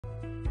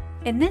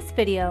In this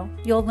video,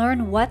 you'll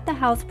learn what the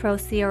Houzz Pro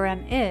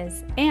CRM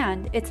is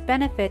and its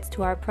benefits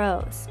to our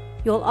pros.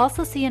 You'll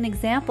also see an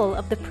example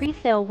of the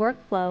pre-sale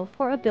workflow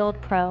for a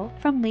build pro,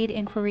 from lead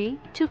inquiry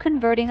to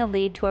converting a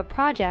lead to a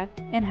project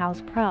in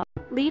Houzz Pro.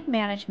 Lead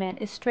management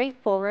is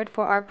straightforward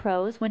for our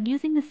pros when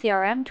using the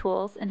CRM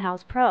tools in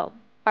Houzz Pro.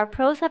 Our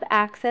pros have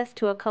access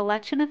to a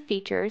collection of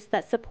features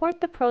that support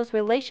the pro's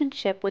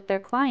relationship with their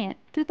client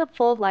through the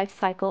full life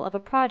cycle of a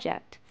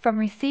project, from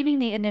receiving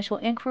the initial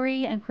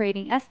inquiry and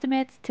creating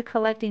estimates to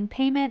collecting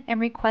payment and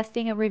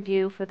requesting a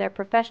review for their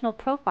professional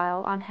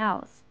profile on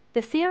Houzz.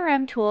 The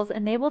CRM tools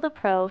enable the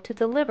pro to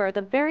deliver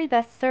the very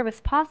best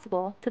service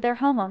possible to their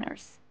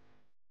homeowners.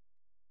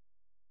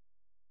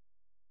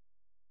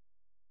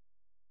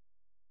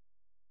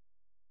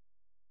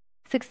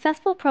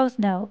 Successful pros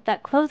know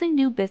that closing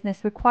new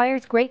business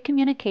requires great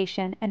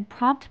communication and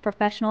prompt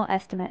professional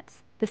estimates.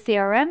 The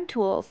CRM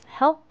tools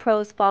help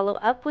pros follow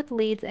up with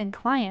leads and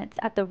clients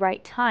at the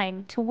right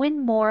time to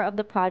win more of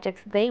the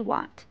projects they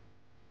want.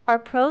 Our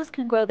pros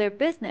can grow their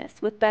business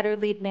with better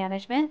lead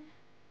management,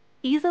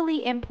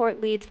 easily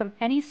import leads from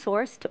any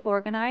source to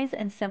organize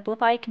and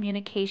simplify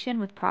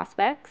communication with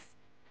prospects,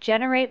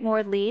 generate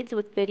more leads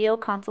with video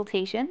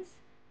consultations,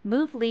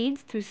 move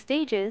leads through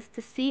stages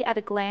to see at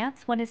a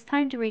glance when it's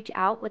time to reach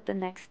out with the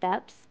next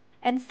steps,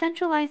 and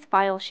centralize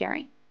file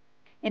sharing.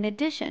 In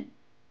addition,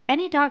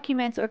 any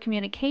documents or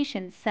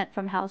communications sent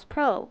from Houzz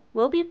Pro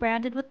will be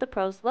branded with the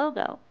pro's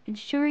logo,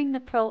 ensuring the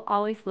pro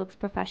always looks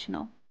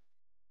professional.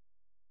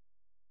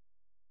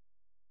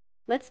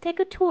 Let's take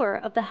a tour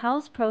of the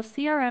Houzz Pro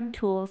CRM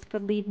tools for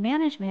lead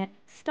management,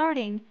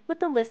 starting with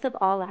the list of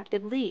all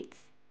active leads.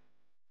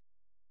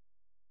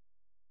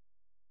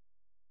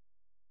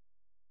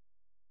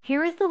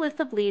 Here is the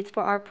list of leads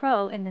for our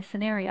pro in this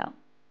scenario.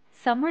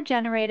 Some were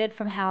generated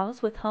from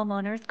Houzz with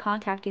homeowners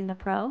contacting the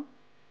pro.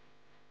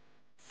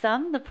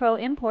 Some the pro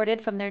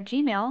imported from their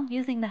Gmail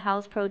using the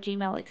Houzz Pro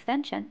Gmail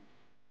extension.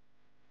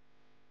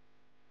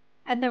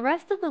 And the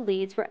rest of the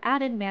leads were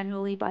added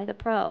manually by the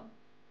pro.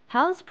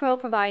 Houzz Pro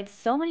provides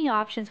so many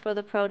options for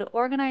the pro to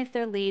organize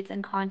their leads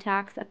and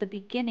contacts at the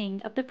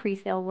beginning of the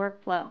pre-sale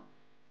workflow.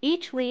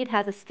 Each lead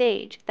has a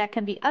stage that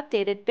can be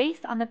updated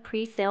based on the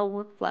pre-sale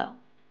workflow.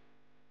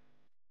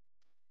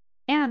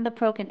 And the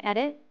pro can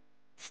edit,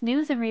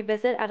 snooze and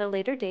revisit at a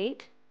later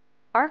date,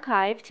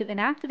 archive to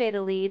inactivate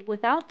a lead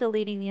without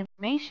deleting the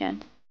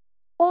information,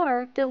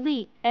 or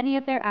delete any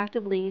of their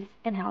active leads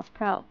in Houzz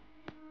Pro.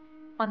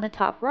 On the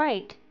top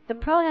right, the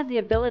pro has the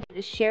ability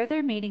to share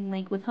their meeting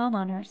link with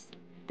homeowners.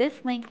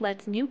 This link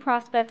lets new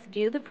prospects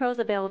view the pro's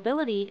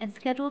availability and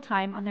schedule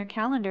time on their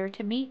calendar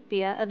to meet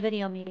via a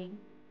video meeting.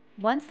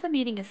 Once the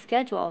meeting is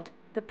scheduled,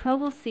 the pro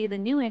will see the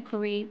new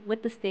inquiry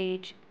with the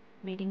stage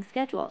 "Meeting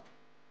Scheduled."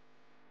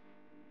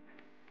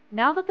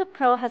 Now that the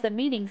pro has a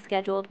meeting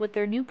scheduled with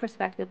their new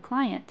prospective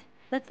client,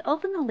 let's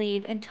open the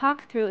lead and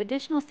talk through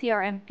additional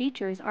CRM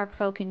features our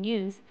pro can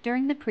use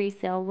during the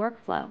pre-sale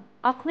workflow.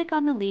 I'll click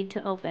on the lead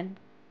to open.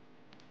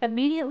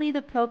 Immediately,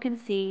 the pro can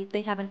see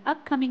they have an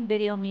upcoming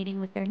video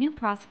meeting with their new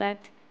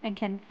prospect and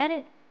can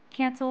edit,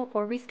 cancel,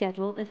 or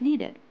reschedule if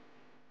needed.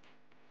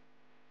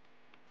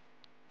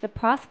 The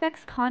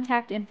prospect's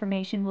contact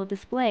information will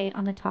display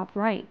on the top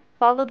right,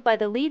 followed by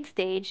the lead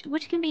stage,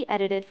 which can be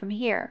edited from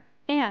here.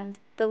 And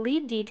the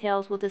lead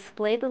details will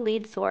display the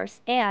lead source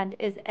and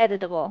is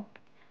editable.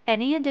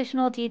 Any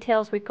additional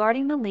details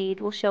regarding the lead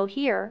will show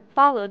here,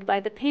 followed by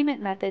the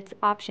payment methods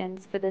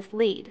options for this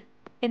lead.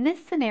 In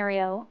this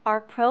scenario, our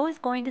pro is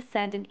going to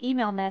send an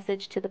email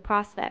message to the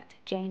prospect,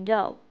 Jane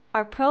Doe.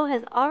 Our pro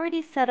has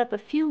already set up a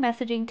few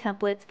messaging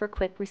templates for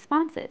quick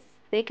responses.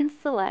 They can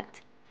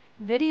select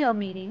video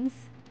meetings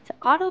to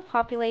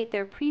auto-populate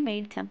their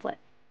pre-made template.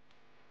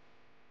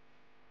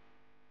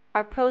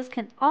 Our pros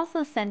can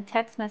also send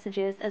text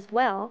messages as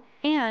well,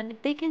 and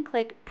they can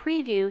click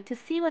Preview to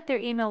see what their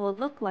email will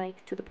look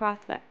like to the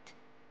prospect.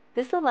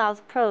 This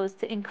allows pros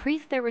to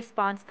increase their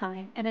response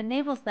time and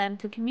enables them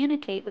to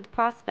communicate with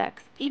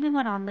prospects even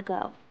when on the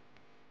go.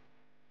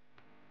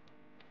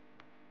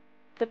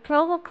 The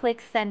pro will click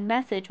Send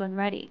Message when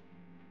ready.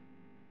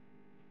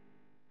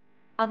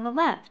 On the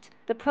left,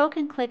 the pro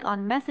can click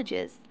on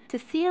Messages to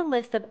see a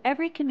list of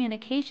every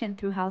communication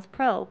through Houzz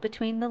Pro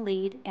between the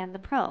lead and the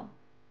pro.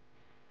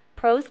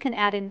 Pros can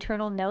add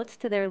internal notes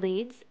to their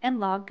leads and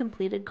log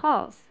completed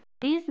calls.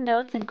 These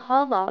notes and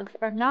call logs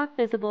are not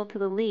visible to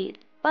the lead,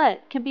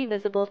 but can be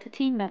visible to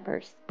team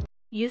members.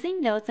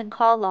 Using notes and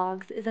call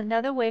logs is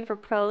another way for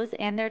pros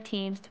and their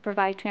teams to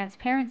provide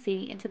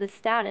transparency into the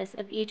status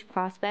of each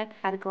prospect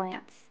at a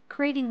glance,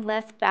 creating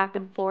less back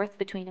and forth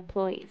between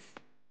employees.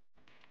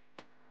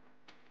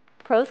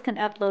 Pros can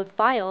upload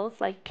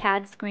files like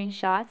CAD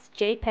screenshots,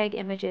 JPEG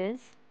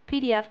images,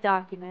 PDF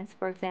documents,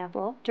 for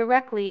example,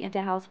 directly into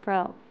Houzz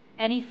Pro.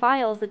 Any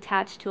files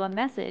attached to a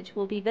message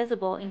will be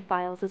visible in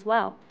Files as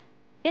well.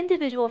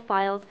 Individual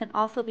files can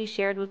also be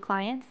shared with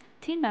clients,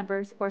 team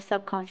members, or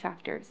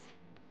subcontractors.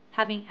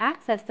 Having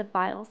access to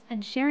files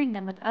and sharing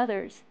them with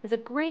others is a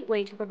great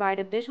way to provide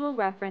a visual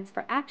reference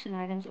for action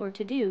items or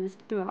to-dos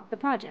throughout the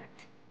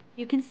project.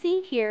 You can see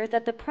here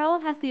that the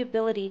pro has the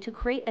ability to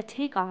create a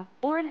takeoff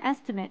or an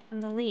estimate from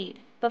the lead.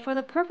 But for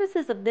the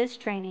purposes of this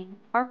training,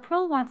 our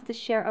pro wants to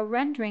share a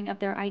rendering of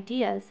their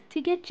ideas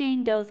to get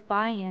Jane Doe's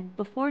buy-in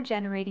before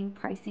generating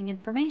pricing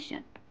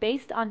information.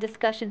 Based on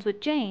discussions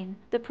with Jane,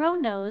 the pro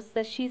knows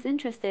that she's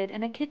interested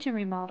in a kitchen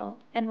remodel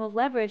and will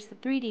leverage the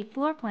 3D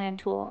floor plan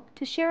tool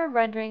to share a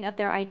rendering of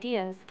their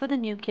ideas for the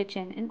new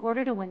kitchen in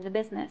order to win the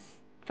business.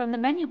 From the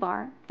menu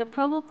bar, the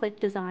pro will click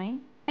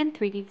Design and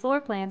 3D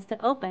Floor Plans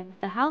to open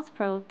the Houzz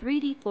Pro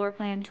 3D Floor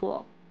Plan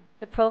tool.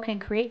 The pro can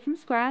create from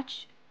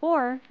scratch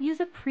or use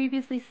a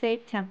previously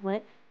saved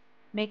template,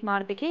 make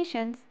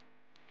modifications,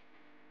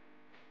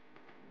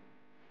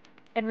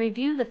 and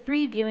review the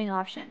 3 viewing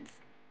options: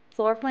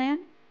 floor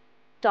plan,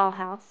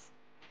 dollhouse,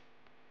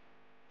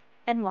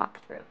 and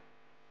walkthrough.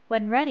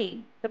 When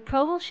ready, the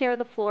pro will share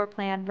the floor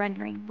plan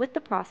rendering with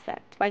the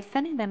prospect by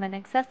sending them an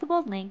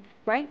accessible link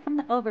right from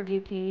the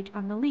overview page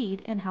on the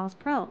lead in Houzz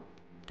Pro.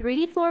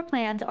 3D floor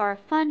plans are a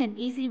fun and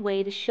easy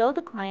way to show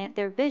the client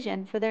their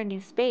vision for their new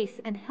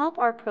space and help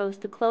our pros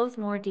to close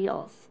more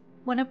deals.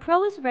 When a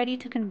pro is ready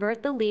to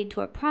convert the lead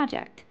to a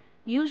project,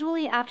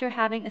 usually after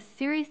having a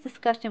serious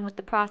discussion with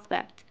the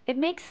prospect, it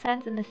makes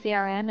sense in the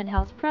CRM and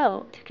Houzz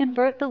Pro to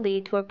convert the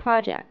lead to a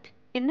project.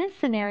 In this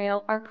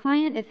scenario, our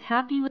client is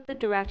happy with the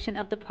direction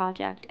of the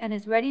project and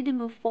is ready to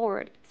move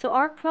forward, so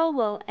our pro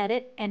will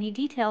edit any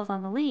details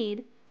on the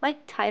lead,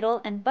 like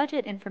title and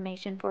budget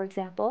information for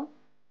example,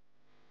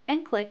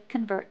 and click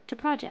Convert to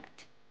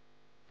Project.